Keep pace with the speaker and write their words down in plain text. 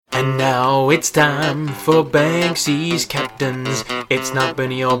And now it's time for Banksy's captains. It's not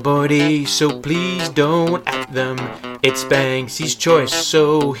Benny or Bodie, so please don't at them. It's Banksy's choice,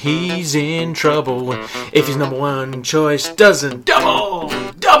 so he's in trouble if his number one choice doesn't double.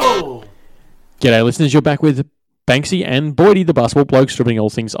 G'day listeners, you're back with Banksy and Boydie, the basketball bloke, stripping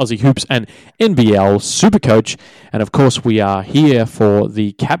all things Aussie hoops and NBL Supercoach. And of course, we are here for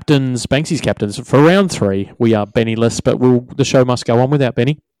the captains, Banksy's captains, for round 3. We are Benny-less, but the show must go on without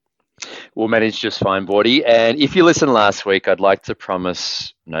Benny. We'll manage just fine, Boydie. And if you listened last week, I'd like to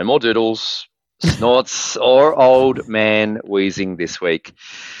promise no more doodles, snorts, or old man wheezing this week.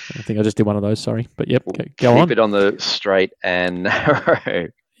 I think I just did one of those, sorry. But yep, go on. Keep it on the straight and narrow.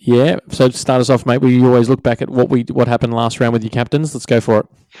 Yeah, so to start us off, mate, we always look back at what happened last round with your captains. Let's go for it.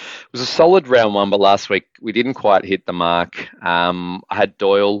 It was a solid round 1, but last week we didn't quite hit the mark. I had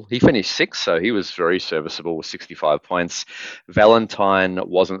Doyle. He finished 6th, so he was very serviceable with 65 points. Valentine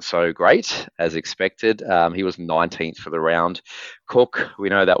wasn't so great, as expected. He was 19th for the round. Cook, we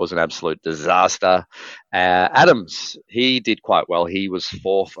know that was an absolute disaster. Adams, he did quite well. He was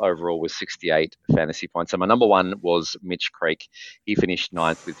 4th overall with 68 fantasy points. And my number 1 was Mitch Creek. He finished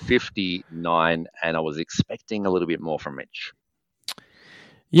 9th with 59, and I was expecting a little bit more from Mitch.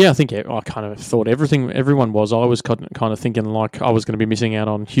 Yeah, I think I kind of thought everyone was. I was kind of thinking like I was going to be missing out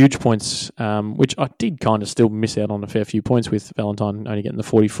on huge points, which I did kind of still miss out on a fair few points with Valentine only getting the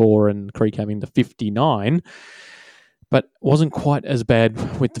 44 and Creek having the 59, but wasn't quite as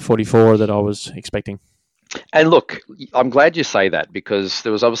bad with the 44 that I was expecting. And look, I'm glad you say that because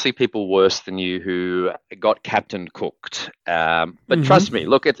there was obviously people worse than you who got captain cooked. But trust me,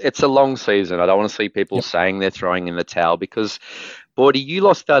 look, it's a long season. I don't want to see people saying they're throwing in the towel because, Boydie, you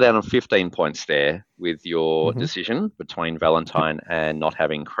lost out on 15 points there with your decision between Valentine and not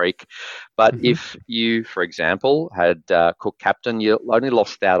having Creek. But if you, for example, had Cook captain, you only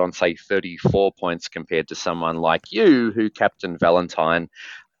lost out on, say, 34 points compared to someone like you who captained Valentine.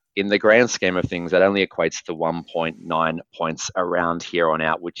 In the grand scheme of things, that only equates to 1.9 points around here on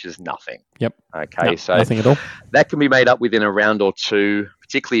out, which is nothing. Yep. Okay, no, so nothing at all. That can be made up within a round or two,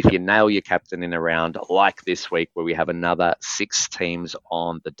 particularly if you nail your captain in a round like this week where we have another 6 teams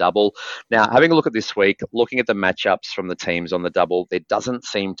on the double. Now, having a look at this week, looking at the matchups from the teams on the double, there doesn't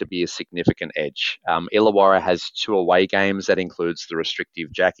seem to be a significant edge. Illawarra has 2 away games. That includes the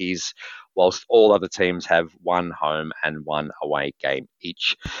restrictive Jackies, whilst all other teams have 1 home and 1 away game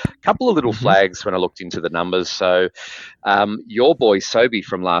each. A couple of little flags when I looked into the numbers. So your boy Sobe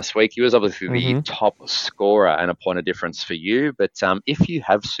from last week, he was obviously the top scorer and a point of difference for you. But if you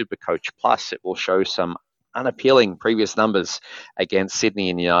have Supercoach Plus, it will show some unappealing previous numbers against Sydney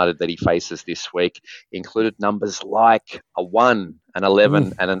and United that he faces this week, included numbers like a 1, an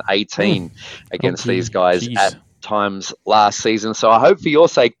 11 and an 18 against these guys at times last season. So I hope for your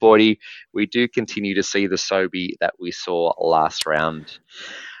sake, Boydie, we do continue to see the Sobe that we saw last round.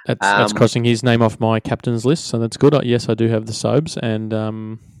 That's crossing his name off my captain's list, so that's good. Yes, I do have the Sobes,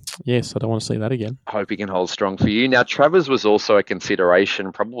 and yes, I don't want to see that again. Hope he can hold strong for you. Now, Travers was also a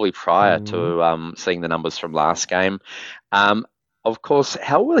consideration probably prior to seeing the numbers from last game. Of course,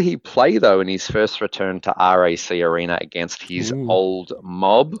 how will he play, though, in his first return to RAC Arena against his old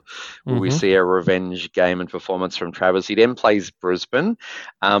mob? Will we see a revenge game and performance from Travers? He then plays Brisbane.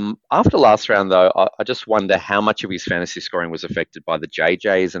 After last round, though, I just wonder how much of his fantasy scoring was affected by the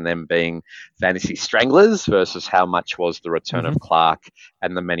JJs and them being fantasy stranglers versus how much was the return of Clark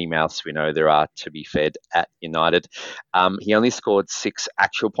and the many mouths we know there are to be fed at United. He only scored 6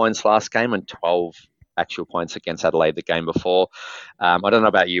 actual points last game and 12 actual points against Adelaide the game before. I don't know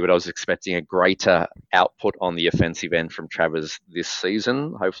about you, but I was expecting a greater output on the offensive end from Travers this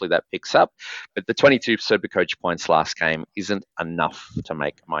season. Hopefully that picks up. But the 22 Supercoach points last game isn't enough to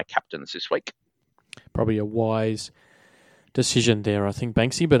make my captains this week. Probably a wise decision there, I think,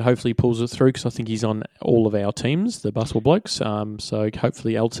 Banksy, but hopefully he pulls it through because I think he's on all of our teams, the basketball blokes. So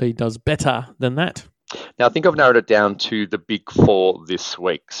hopefully LT does better than that. Now, I think I've narrowed it down to the big 4 this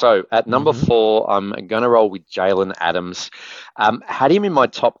week. So at number 4, I'm going to roll with Jalen Adams. Had him in my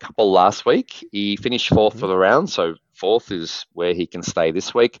top couple last week. He finished 4th for the round, so 4th is where he can stay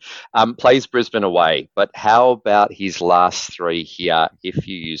this week. Plays Brisbane away, but how about his last 3 here if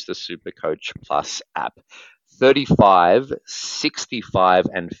you use the Supercoach Plus app? 35, 65,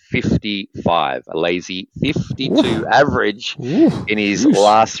 and 55. A lazy 52 average in his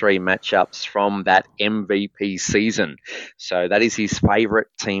last 3 matchups from that MVP season. So that is his favourite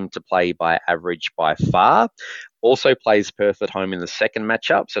team to play by average by far. Also plays Perth at home in the second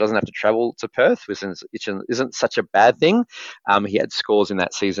matchup, so doesn't have to travel to Perth, which isn't such a bad thing. He had scores in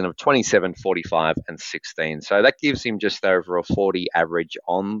that season of 27, 45, and 16. So that gives him just over a 40 average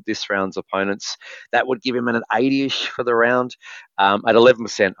on this round's opponents. That would give him an 80-ish for the round. At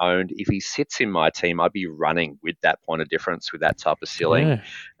 11% owned, if he sits in my team, I'd be running with that point of difference, with that type of ceiling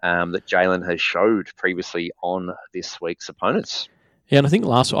that Jalen has showed previously on this week's opponents. Yeah, and I think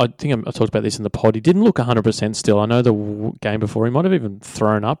I talked about this in the pod. He didn't look 100% still. I know the game before, he might have even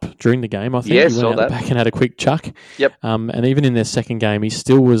thrown up during the game. I think he went out the back and had a quick chuck. Yep. And even in their second game, he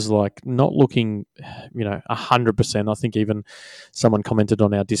still was like not looking, 100%. I think even someone commented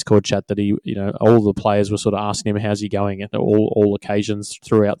on our Discord chat that he, all the players were sort of asking him, how's he going at all occasions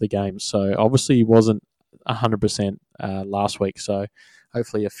throughout the game. So obviously he wasn't 100% last week. So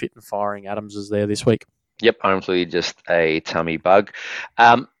hopefully a fit and firing Adams is there this week. Yep, hopefully just a tummy bug.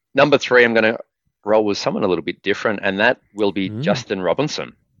 Number 3, I'm going to roll with someone a little bit different, and that will be Justin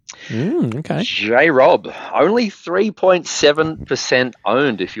Robinson. Okay. J-Rob, only 3.7%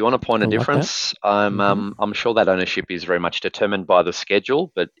 owned. If you want a point of difference, I'm sure that ownership is very much determined by the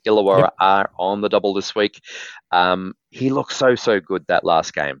schedule, but Illawarra are on the double this week. He looked so good that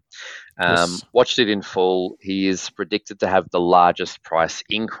last game. Watched it in full. He is predicted to have the largest price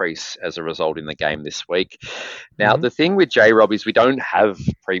increase as a result in the game this week. Now, the thing with J-Rob is we don't have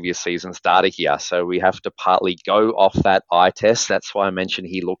previous season's data here, so we have to partly go off that eye test. That's why I mentioned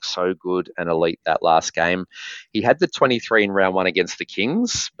he looked so good and elite that last game. He had the 23 in round 1 against the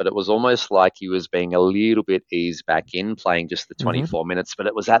Kings, but it was almost like he was being a little bit eased back in, playing just the 24 minutes. But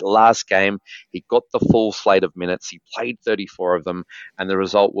it was that last game, he got the full slate of minutes. He played 34 of them, and the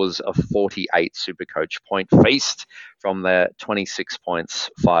result was a 48 Supercoach point feast from the 26 points,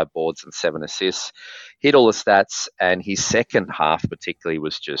 5 boards, and 7 assists. Hit all the stats, and his second half particularly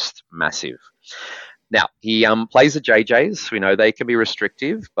was just massive. Now, he plays the JJs. We know they can be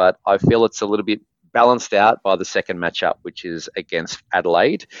restrictive, but I feel it's a little bit balanced out by the second matchup, which is against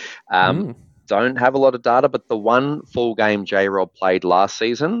Adelaide. Don't have a lot of data, but the one full game J-Rob played last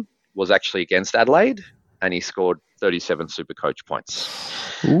season was actually against Adelaide, and he scored 37 Supercoach points.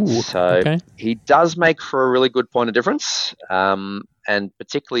 He does make for a really good point of difference, and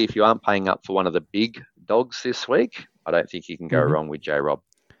particularly if you aren't paying up for one of the big dogs this week, I don't think you can go wrong with J-Rob.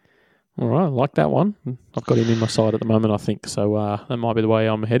 All right, I like that one. I've got him in my side at the moment, I think, so that might be the way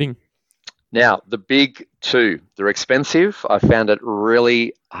I'm heading. Now, the big 2, they're expensive. I found it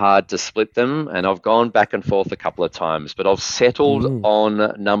really hard to split them, and I've gone back and forth a couple of times, but I've settled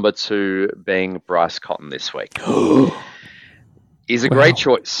on number 2 being Bryce Cotton this week. He's a great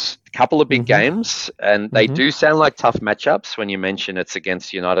choice. A couple of big games, and they do sound like tough matchups when you mention it's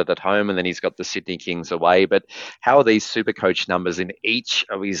against United at home, and then he's got the Sydney Kings away. But how are these Supercoach numbers in each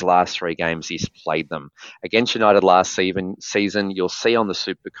of his last 3 games he's played them? Against United last season, you'll see on the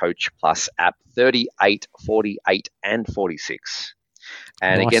Supercoach Plus app 38, 48, and 46.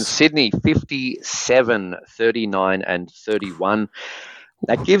 And against Sydney, 57, 39, and 31.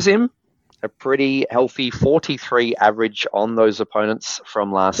 That gives him a pretty healthy 43 average on those opponents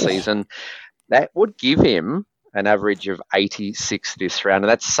from last season. That would give him an average of 86 this round, and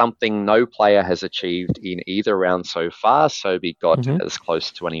that's something no player has achieved in either round so far. Sobey got as close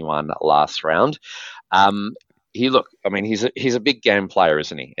to 21 last round. He's a big game player,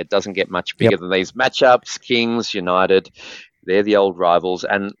 isn't he? It doesn't get much bigger than these matchups. Kings, United, they're the old rivals,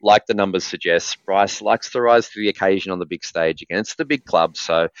 and like the numbers suggest, Bryce likes to rise to the occasion on the big stage against the big clubs.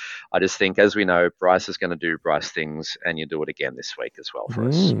 So I just think, as we know, Bryce is going to do Bryce things, and you'll do it again this week as well for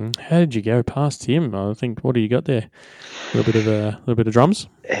us. How did you go past him? I think, what do you got there? A little bit of drums?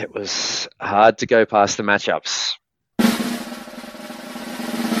 It was hard to go past the matchups.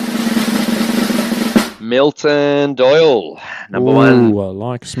 Milton Doyle, number 1. I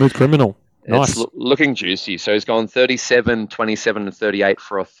like Smooth Criminal. Nice. It's looking juicy. So he's gone 37, 27, and 38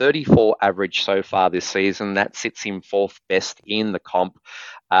 for a 34 average so far this season. That sits him 4th best in the comp.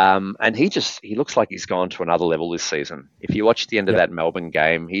 And he looks like he's gone to another level this season. If you watch the end of that Melbourne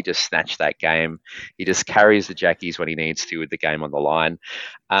game, he just snatched that game. He just carries the Jackies when he needs to with the game on the line.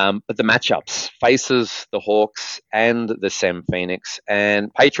 But the matchups, faces the Hawks and the Sem Phoenix,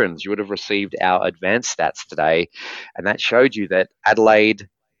 and patrons, you would have received our advanced stats today. And that showed you that Adelaide,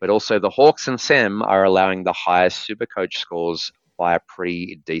 but also the Hawks and Sem are allowing the highest Supercoach scores by a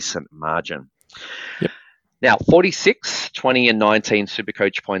pretty decent margin. Yep. Now, 46, 20, and 19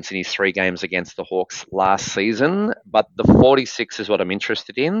 Supercoach points in his 3 games against the Hawks last season, but the 46 is what I'm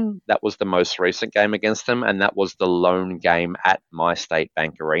interested in. That was the most recent game against them, and that was the lone game at My State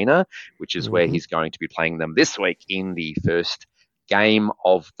Bank Arena, which is where he's going to be playing them this week in the first game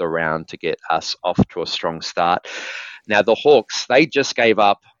of the round to get us off to a strong start. Now, the Hawks, they just gave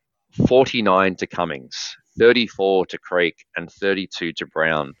up 49 to Cummings, 34 to Creek, and 32 to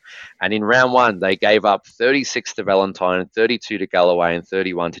Brown. And in round one, they gave up 36 to Valentine, 32 to Galloway, and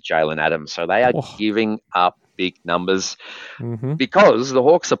 31 to Jalen Adams. So they are giving up big numbers because the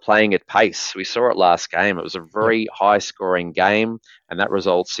Hawks are playing at pace. We saw it last game. It was a very high-scoring game, and that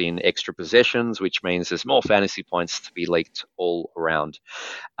results in extra possessions, which means there's more fantasy points to be leaked all around.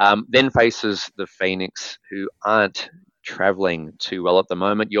 Then faces the Phoenix, who aren't traveling too well at the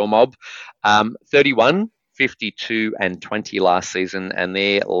moment. Your mob, 31, 52 and 20 last season, and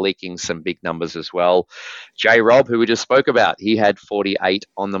they're leaking some big numbers as well. J-Rob, who we just spoke about, he had 48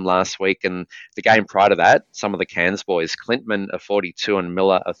 on them last week, and the game prior to that, some of the Cairns boys, Clintman a 42 and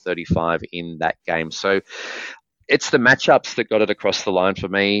Miller a 35 in that game. So it's the matchups that got it across the line for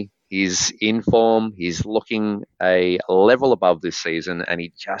me. He's in form, he's looking a level above this season, and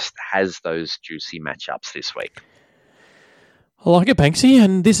he just has those juicy matchups this week. I like it, Banksy,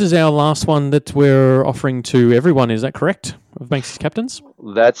 and this is our last one that we're offering to everyone. Is that correct? Of Banksy's captains?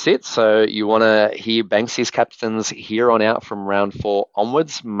 That's it. So you want to hear Banksy's captains here on out from round 4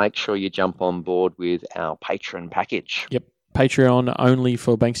 onwards, make sure you jump on board with our Patreon package. Yep. Patreon only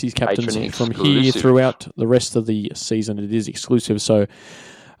for Banksy's captains from here throughout the rest of the season. It is exclusive, so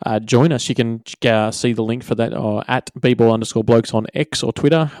join us. You can see the link for that at bball_blokes on X or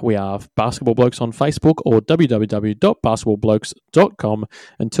Twitter. We are Basketball Blokes on Facebook or www.basketballblokes.com.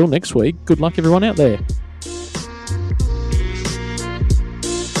 Until next week, good luck everyone out there.